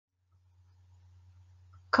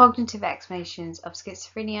cognitive explanations of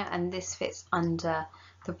schizophrenia, and this fits under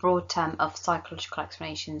the broad term of psychological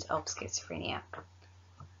explanations of schizophrenia.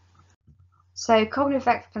 So cognitive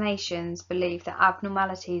explanations believe that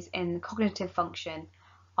abnormalities in cognitive function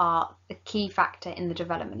are a key factor in the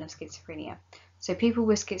development of schizophrenia. So people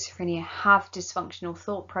with schizophrenia have dysfunctional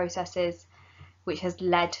thought processes, which has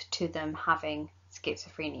led to them having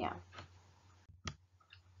schizophrenia.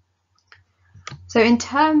 So in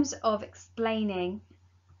terms of explaining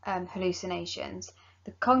hallucinations,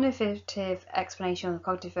 the cognitive explanation or the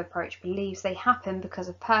cognitive approach believes they happen because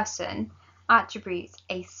a person attributes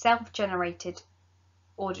a self-generated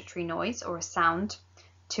auditory noise or a sound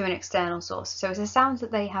to an external source. So it's a sound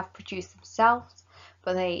that they have produced themselves,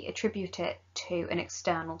 but they attribute it to an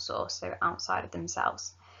external source, so outside of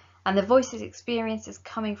themselves. And the voice is experienced as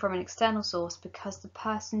coming from an external source because the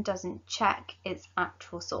person doesn't check its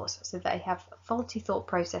actual source. So they have faulty thought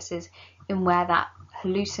processes in where that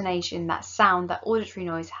hallucination, that sound, that auditory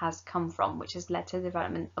noise has come from, which has led to the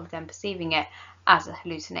development of them perceiving it as a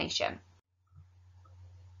hallucination.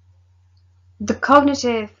 The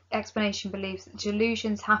cognitive explanation believes that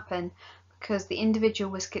delusions happen because the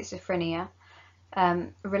individual with schizophrenia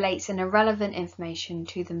relates an irrelevant information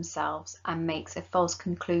to themselves and makes a false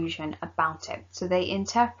conclusion about it. So they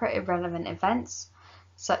interpret irrelevant events,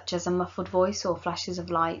 such as a muffled voice or flashes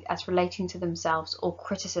of light, as relating to themselves or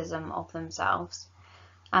criticism of themselves,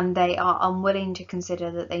 and they are unwilling to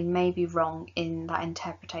consider that they may be wrong in that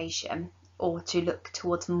interpretation or to look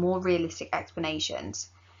towards more realistic explanations.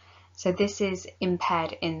 So this is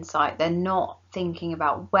impaired insight. They're not thinking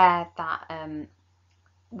about where that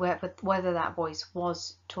whether that voice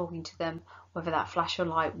was talking to them, whether that flash of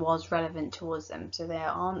light was relevant towards them. So they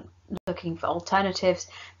aren't looking for alternatives.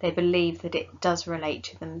 They believe that it does relate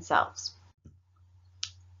to themselves.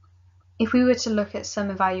 If we were to look at some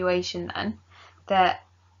evaluation then, that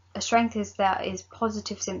a strength is that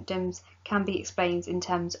positive symptoms can be explained in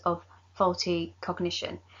terms of faulty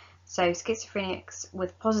cognition. So schizophrenics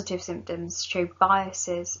with positive symptoms show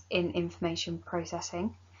biases in information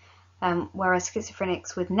processing, whereas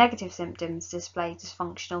schizophrenics with negative symptoms display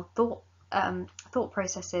dysfunctional thought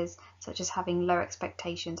processes, such as having low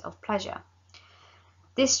expectations of pleasure.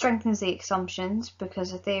 This strengthens the assumptions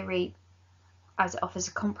because the theory as it offers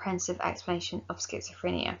a comprehensive explanation of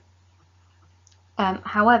schizophrenia.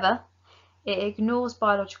 However, it ignores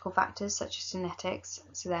biological factors such as genetics,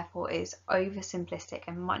 so therefore is oversimplistic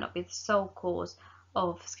and might not be the sole cause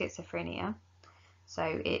of schizophrenia. So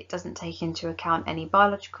it doesn't take into account any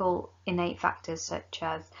biological innate factors such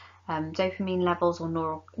as dopamine levels or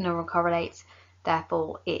neural correlates.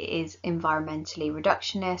 Therefore, it is environmentally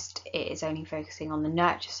reductionist. It is only focusing on the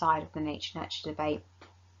nurture side of the nature-nurture debate,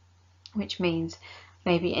 which means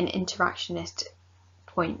maybe an interactionist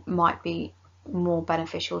point might be more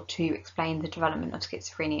beneficial to explain the development of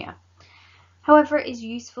schizophrenia. However, it is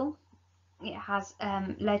useful. It has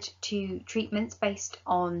led to treatments based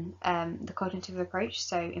on the cognitive approach,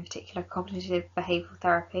 so in particular cognitive behavioural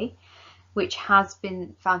therapy, which has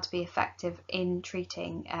been found to be effective in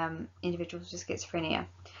treating individuals with schizophrenia.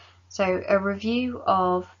 So a review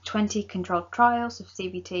of 20 controlled trials of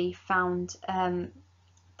CBT found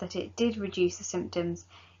that it did reduce the symptoms,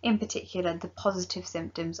 in particular the positive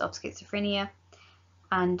symptoms of schizophrenia,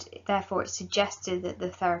 and therefore it suggested that the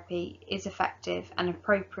therapy is effective and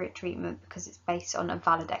appropriate treatment because it's based on a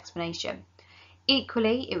valid explanation.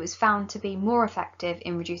 Equally, it was found to be more effective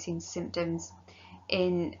in reducing symptoms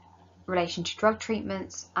in relation to drug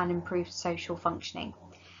treatments and improved social functioning.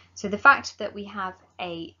 So the fact that we have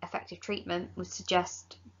an effective treatment would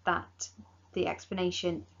suggest that the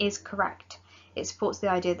explanation is correct. It supports the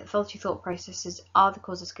idea that faulty thought processes are the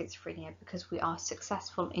cause of schizophrenia because we are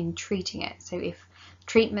successful in treating it. So if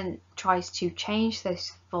treatment tries to change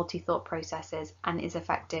those faulty thought processes and is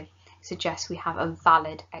effective, it suggests we have a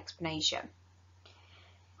valid explanation.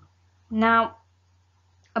 Now,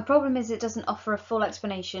 a problem is it doesn't offer a full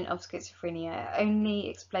explanation of schizophrenia. It only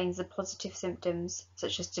explains the positive symptoms,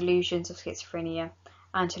 such as delusions of schizophrenia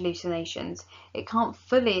and hallucinations. It can't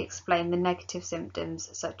fully explain the negative symptoms,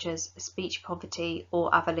 such as speech poverty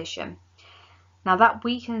or avolition. Now that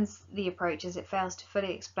weakens the approach as it fails to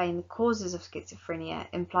fully explain the causes of schizophrenia,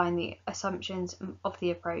 implying the assumptions of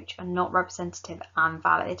the approach are not representative and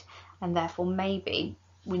valid, and therefore maybe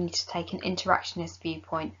we need to take an interactionist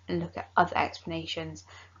viewpoint and look at other explanations,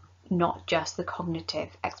 not just the cognitive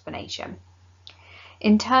explanation.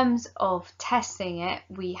 In terms of testing it,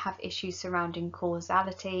 we have issues surrounding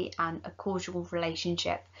causality and a causal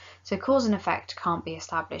relationship. So cause and effect can't be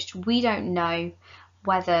established. We don't know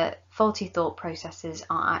whether faulty thought processes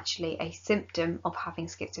are actually a symptom of having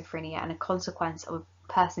schizophrenia and a consequence of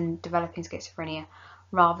a person developing schizophrenia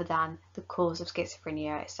rather than the cause of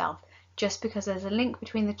schizophrenia itself. Just because there's a link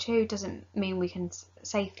between the two doesn't mean we can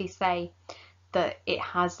safely say that it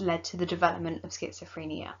has led to the development of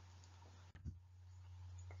schizophrenia.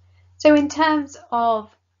 So in terms of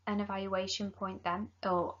an evaluation point then,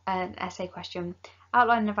 or an essay question,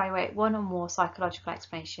 outline and evaluate one or more psychological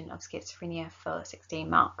explanation of schizophrenia for 16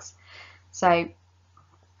 marks. So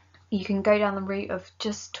you can go down the route of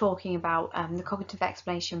just talking about the cognitive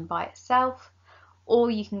explanation by itself, or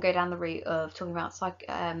you can go down the route of talking about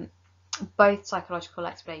both psychological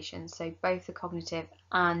explanations, so both the cognitive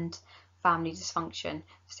and family dysfunction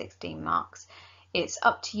for 16 marks. It's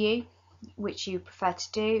up to you which you prefer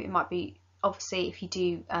to do. It might be, obviously, if you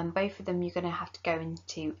do both of them, you're going to have to go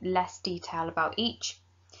into less detail about each.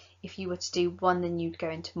 If you were to do one, then you'd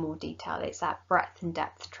go into more detail. It's that breadth and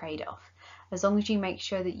depth trade-off. As long as you make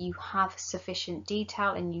sure that you have sufficient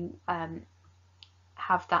detail and you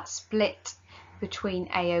have that split between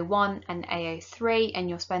AO1 and AO3, and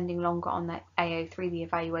you're spending longer on the AO3, the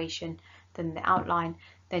evaluation, than the outline,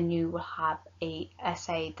 then you will have a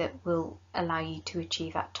essay that will allow you to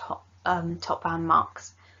achieve that top band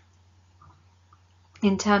marks.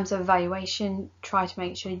 In terms of evaluation, try to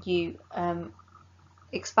make sure you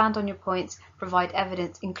expand on your points, provide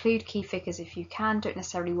evidence, include key figures if you can. Don't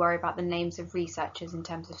necessarily worry about the names of researchers in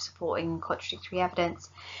terms of supporting contradictory evidence,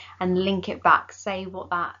 and link it back. Say what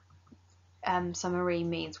that summary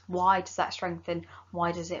means. Why does that strengthen?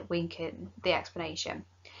 Why does it weaken the explanation?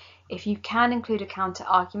 If you can, include a counter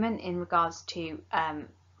argument in regards to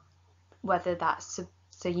whether that's,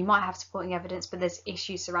 so you might have supporting evidence but there's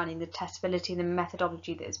issues surrounding the testability and the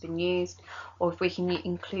methodology that has been used, or if we can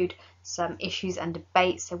include some issues and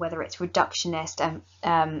debates, so whether it's reductionist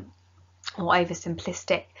or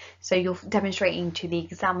oversimplistic, so you're demonstrating to the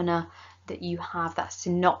examiner that you have that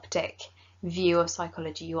synoptic view of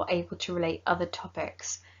psychology, you're able to relate other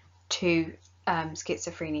topics to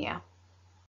schizophrenia.